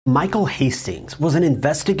Michael Hastings was an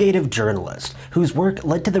investigative journalist whose work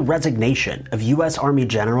led to the resignation of U.S. Army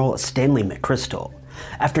General Stanley McChrystal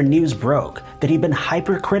after news broke that he'd been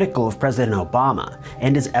hypercritical of President Obama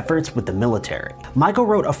and his efforts with the military. Michael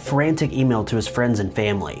wrote a frantic email to his friends and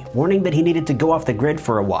family, warning that he needed to go off the grid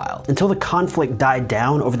for a while until the conflict died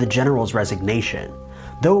down over the general's resignation.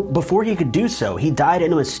 Though before he could do so, he died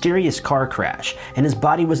in a mysterious car crash, and his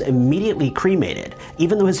body was immediately cremated,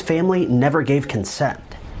 even though his family never gave consent.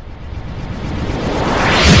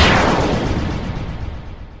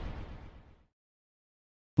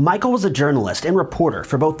 Michael was a journalist and reporter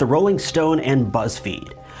for both the Rolling Stone and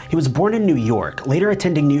BuzzFeed. He was born in New York, later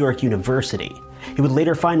attending New York University. He would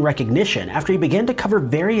later find recognition after he began to cover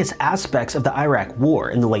various aspects of the Iraq War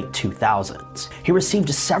in the late 2000s. He received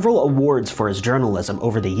several awards for his journalism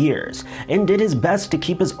over the years, and did his best to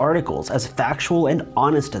keep his articles as factual and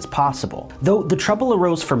honest as possible. Though the trouble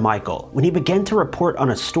arose for Michael when he began to report on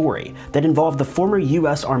a story that involved the former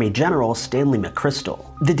U.S. Army General Stanley McChrystal.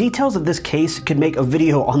 The details of this case could make a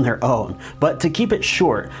video on their own, but to keep it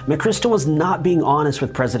short, McChrystal was not being honest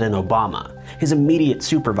with President Obama, his immediate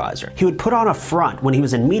supervisor. He would put on a front when he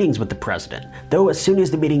was in meetings with the president, though as soon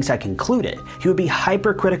as the meetings had concluded, he would be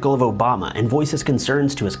hypercritical of Obama and voice his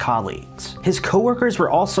concerns to his colleagues. His coworkers were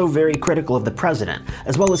also very critical of the president,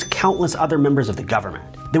 as well as countless other members of the government.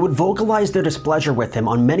 They would vocalize their displeasure with him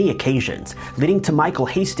on many occasions, leading to Michael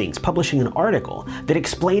Hastings publishing an article that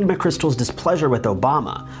explained McChrystal's displeasure with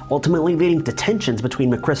Obama, ultimately leading to tensions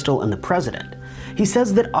between McChrystal and the president. He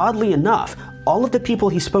says that oddly enough, all of the people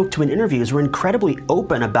he spoke to in interviews were incredibly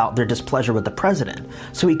open about their displeasure with the president,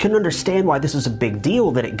 so he couldn't understand why this was a big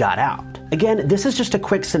deal that it got out. Again, this is just a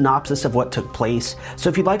quick synopsis of what took place, so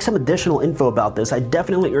if you'd like some additional info about this, I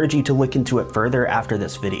definitely urge you to look into it further after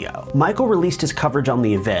this video. Michael released his coverage on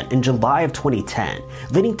the event in July of 2010,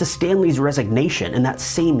 leading to Stanley's resignation in that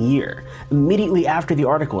same year, immediately after the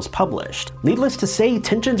article was published. Needless to say,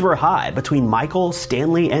 tensions were high between Michael,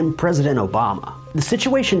 Stanley, and President Obama. The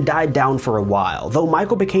situation died down for a while, though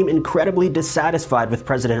Michael became incredibly dissatisfied with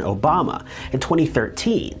President Obama in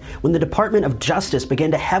 2013, when the Department of Justice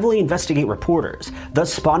began to heavily investigate reporters,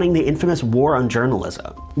 thus spawning the infamous war on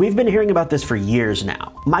journalism. We've been hearing about this for years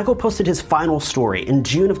now. Michael posted his final story in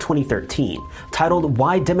June of 2013, titled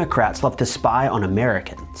 "Why Democrats Love to Spy on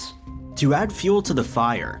Americans." To add fuel to the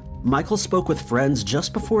fire, Michael spoke with friends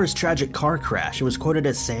just before his tragic car crash and was quoted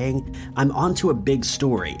as saying, "I'm onto a big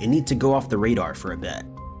story and need to go off the radar for a bit."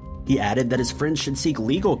 He added that his friends should seek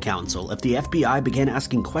legal counsel if the FBI began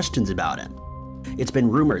asking questions about him. It's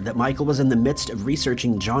been rumored that Michael was in the midst of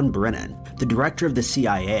researching John Brennan, the director of the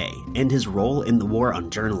CIA, and his role in the war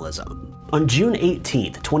on journalism. On June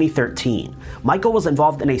 18, 2013, Michael was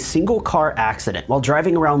involved in a single-car accident while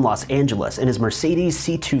driving around Los Angeles in his Mercedes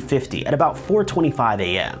C250 at about 4:25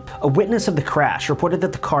 a.m. A witness of the crash reported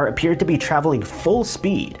that the car appeared to be traveling full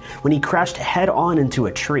speed when he crashed head-on into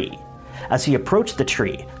a tree. As he approached the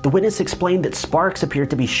tree, the witness explained that sparks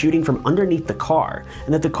appeared to be shooting from underneath the car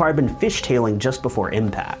and that the car had been fishtailing just before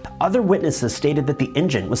impact. Other witnesses stated that the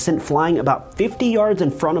engine was sent flying about 50 yards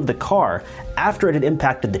in front of the car after it had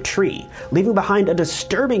impacted the tree, leaving behind a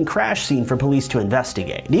disturbing crash scene for police to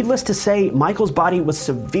investigate. Needless to say, Michael's body was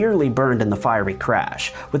severely burned in the fiery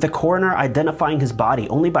crash, with the coroner identifying his body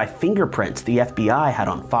only by fingerprints the FBI had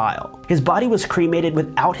on file. His body was cremated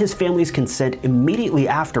without his family's consent immediately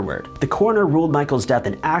afterward. The coroner ruled Michael's death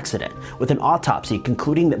an accident, with an autopsy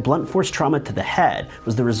concluding that blunt force trauma to the head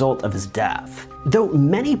was the result of his death. Though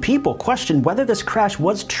many people questioned whether this crash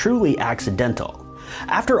was truly accidental.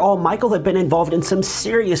 After all, Michael had been involved in some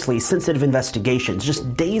seriously sensitive investigations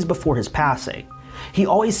just days before his passing. He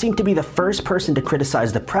always seemed to be the first person to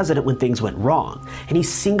criticize the president when things went wrong, and he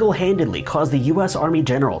single-handedly caused the U.S. Army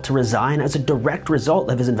General to resign as a direct result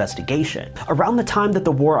of his investigation. Around the time that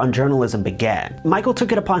the war on journalism began, Michael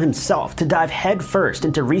took it upon himself to dive headfirst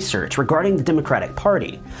into research regarding the Democratic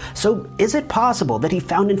Party. So is it possible that he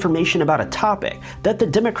found information about a topic that the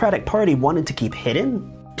Democratic Party wanted to keep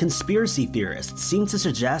hidden? Conspiracy theorists seem to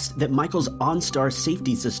suggest that Michael's OnStar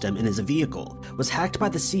safety system in his vehicle was hacked by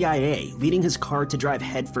the CIA, leading his car to drive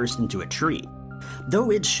headfirst into a tree. Though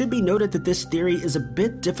it should be noted that this theory is a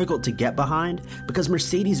bit difficult to get behind because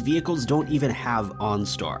Mercedes vehicles don't even have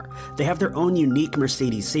OnStar. They have their own unique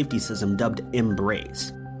Mercedes safety system dubbed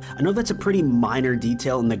Embrace. I know that's a pretty minor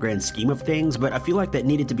detail in the grand scheme of things, but I feel like that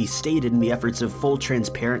needed to be stated in the efforts of full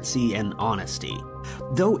transparency and honesty.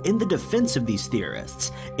 Though in the defense of these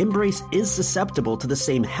theorists, Embrace is susceptible to the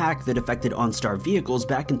same hack that affected OnStar vehicles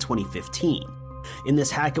back in 2015. In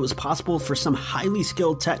this hack, it was possible for some highly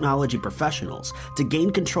skilled technology professionals to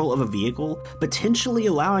gain control of a vehicle, potentially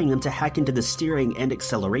allowing them to hack into the steering and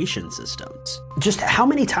acceleration systems. Just how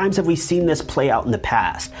many times have we seen this play out in the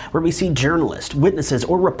past, where we see journalists, witnesses,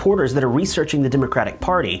 or reporters that are researching the Democratic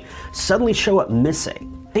Party suddenly show up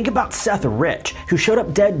missing? Think about Seth Rich, who showed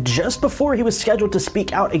up dead just before he was scheduled to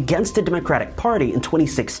speak out against the Democratic Party in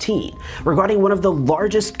 2016, regarding one of the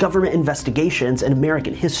largest government investigations in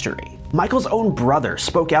American history. Michael's own brother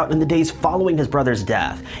spoke out in the days following his brother's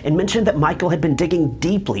death and mentioned that Michael had been digging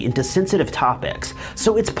deeply into sensitive topics,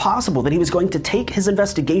 so it's possible that he was going to take his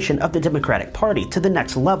investigation of the Democratic Party to the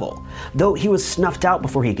next level, though he was snuffed out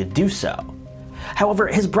before he could do so. However,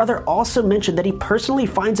 his brother also mentioned that he personally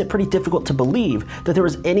finds it pretty difficult to believe that there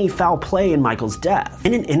was any foul play in Michael's death.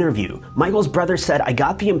 In an interview, Michael's brother said, "I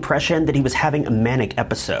got the impression that he was having a manic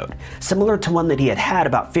episode, similar to one that he had had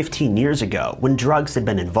about 15 years ago when drugs had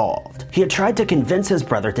been involved." He had tried to convince his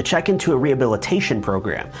brother to check into a rehabilitation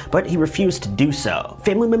program, but he refused to do so.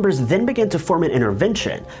 Family members then began to form an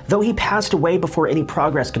intervention, though he passed away before any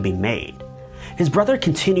progress could be made. His brother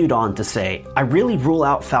continued on to say, "I really rule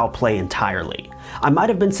out foul play entirely. I might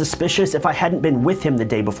have been suspicious if I hadn't been with him the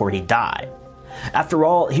day before he died. After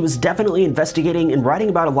all, he was definitely investigating and writing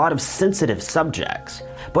about a lot of sensitive subjects.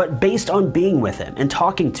 But based on being with him and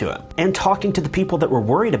talking to the people that were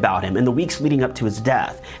worried about him in the weeks leading up to his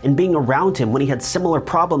death, and being around him when he had similar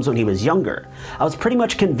problems when he was younger, I was pretty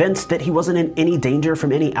much convinced that he wasn't in any danger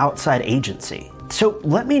from any outside agency." So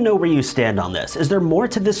let me know where you stand on this. Is there more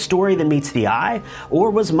to this story than meets the eye? Or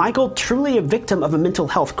was Michael truly a victim of a mental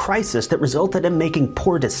health crisis that resulted in making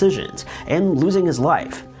poor decisions and losing his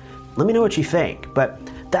life? Let me know what you think, but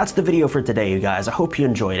that's the video for today, you guys. I hope you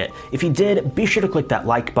enjoyed it. If you did, be sure to click that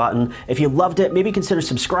like button. If you loved it, maybe consider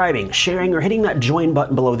subscribing, sharing, or hitting that join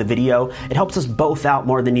button below the video. It helps us both out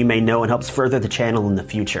more than you may know and helps further the channel in the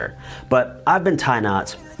future. But I've been Ty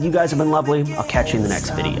Knots. You guys have been lovely. I'll catch you in the next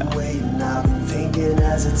video.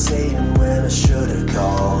 Hesitating when I should've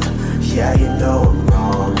called. Yeah, you know I'm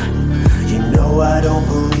wrong. You know I don't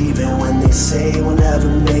believe it when they say we'll never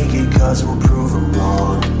make it, 'cause we'll prove them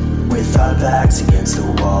wrong. With our backs against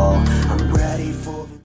the wall,